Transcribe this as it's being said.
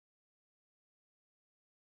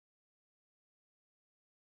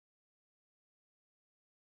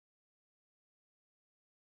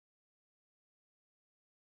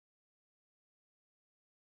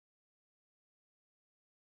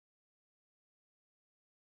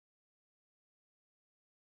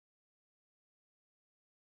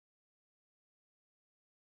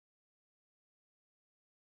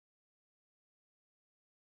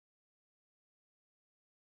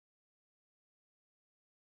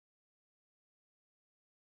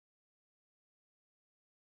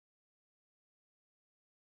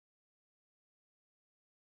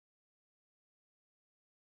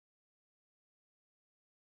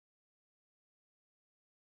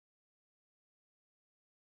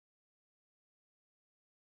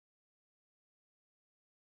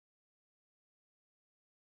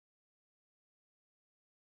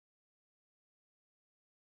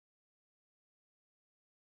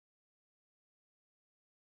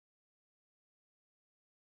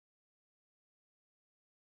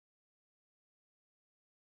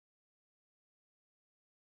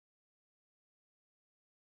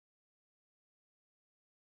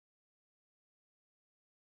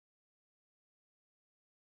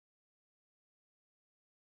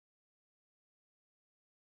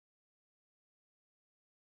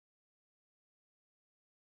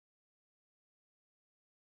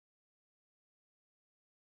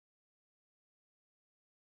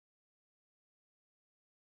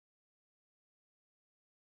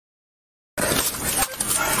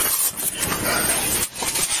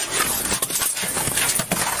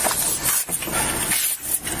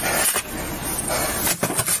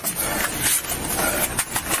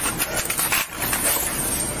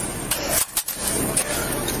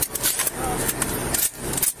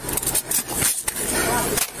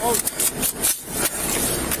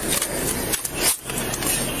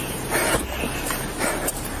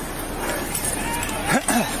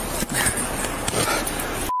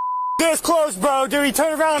was close, bro. Dude, he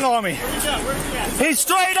turned around on me. He's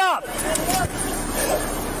straight up.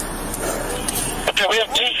 Okay, we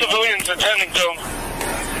have 2 civilians attending to him.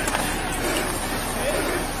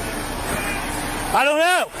 I don't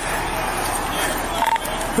know.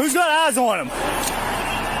 Who's got eyes on him?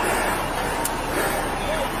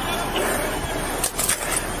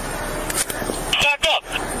 Back up.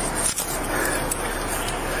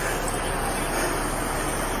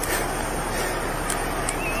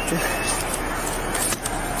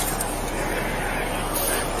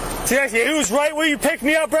 Seriously, he was right where you picked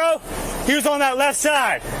me up, bro. He was on that left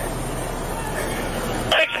side.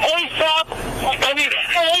 ASAP. I mean,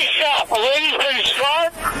 ASAP. Ladies and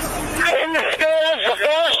sharp. In the stands, the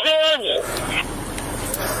 4 stands.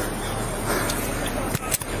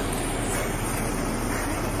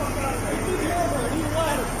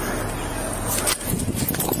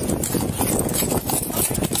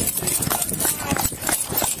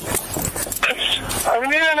 I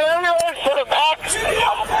need an ambulance for the back of the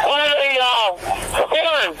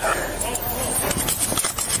hearing.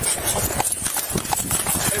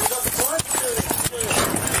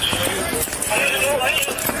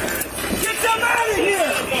 Get them out of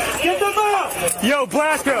here! Get them out! Yo,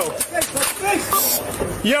 Blasco.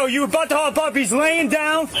 Yo, you about to hop up. He's laying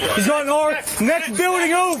down. He's got an arm. Next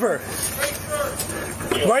building over.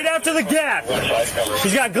 Right after the gap.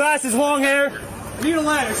 He's got glasses, long hair. I need a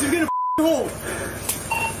ladder. She's gonna hold.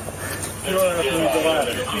 You don't have to move the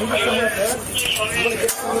ladder.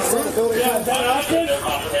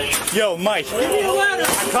 Yo, Mike. I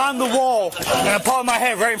climbed the wall and I popped my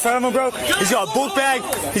head right in front of him, bro. He's got a book bag.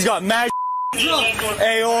 He's got mag,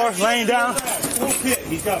 AR, laying down.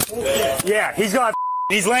 He's got full kit. Yeah,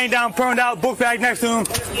 he's laying down, prone out, book bag next to him.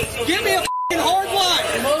 Give me a hard line.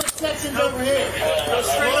 The motor section's over here. The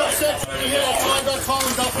motor section over here. I'll find that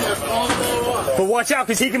column up here. But watch out,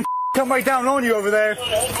 because he can come right down on you over there.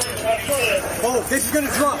 Hold, this is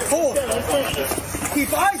gonna drop. Hold.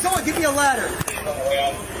 Keep eyes on. Give me a ladder.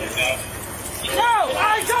 No,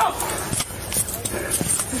 eyes up.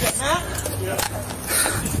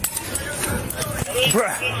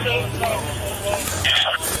 Bruh.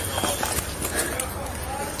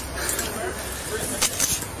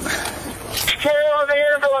 For the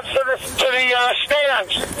ambulance to the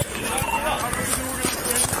stands.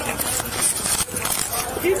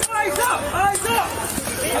 Keep eyes up. Eyes up.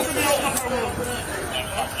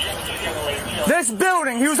 This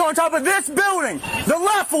building, he was on top of this building, the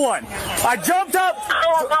left one. I jumped up.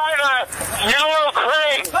 Oh, by the yellow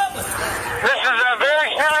crane. This is a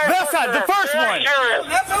very serious. That side, the first one.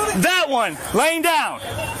 That one, laying down.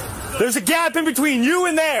 There's a gap in between you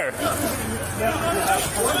and there.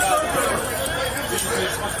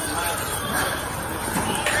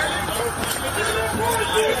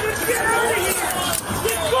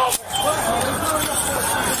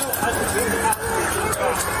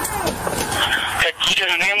 Hey, can you get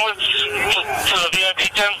an ambulance to the VIP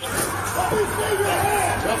tent?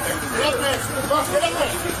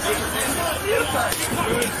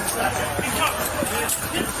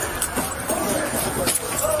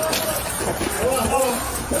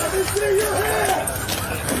 Let me see your hand!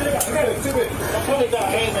 I got it, too big. I'm putting that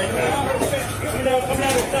hand right now. You know, come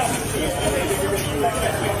down and stop.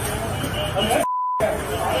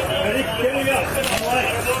 Ready? Get me up.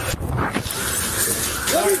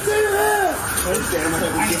 Let me see your hand!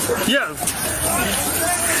 Yeah.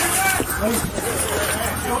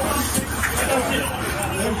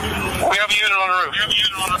 We have a unit on the roof.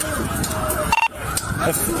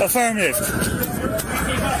 Affirmative.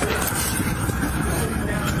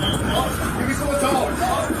 Give me some dollars.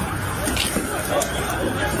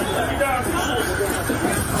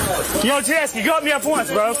 Yo, Chess, you got me up once,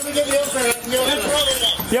 bro.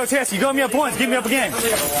 Yo, Chess, you got me up once. Give me up again.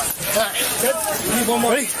 One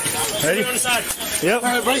more. Ready? Ready? Yep. All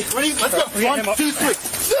right, ready? Ready? Let's go. 1, 2, 3.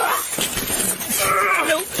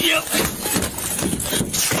 Yep.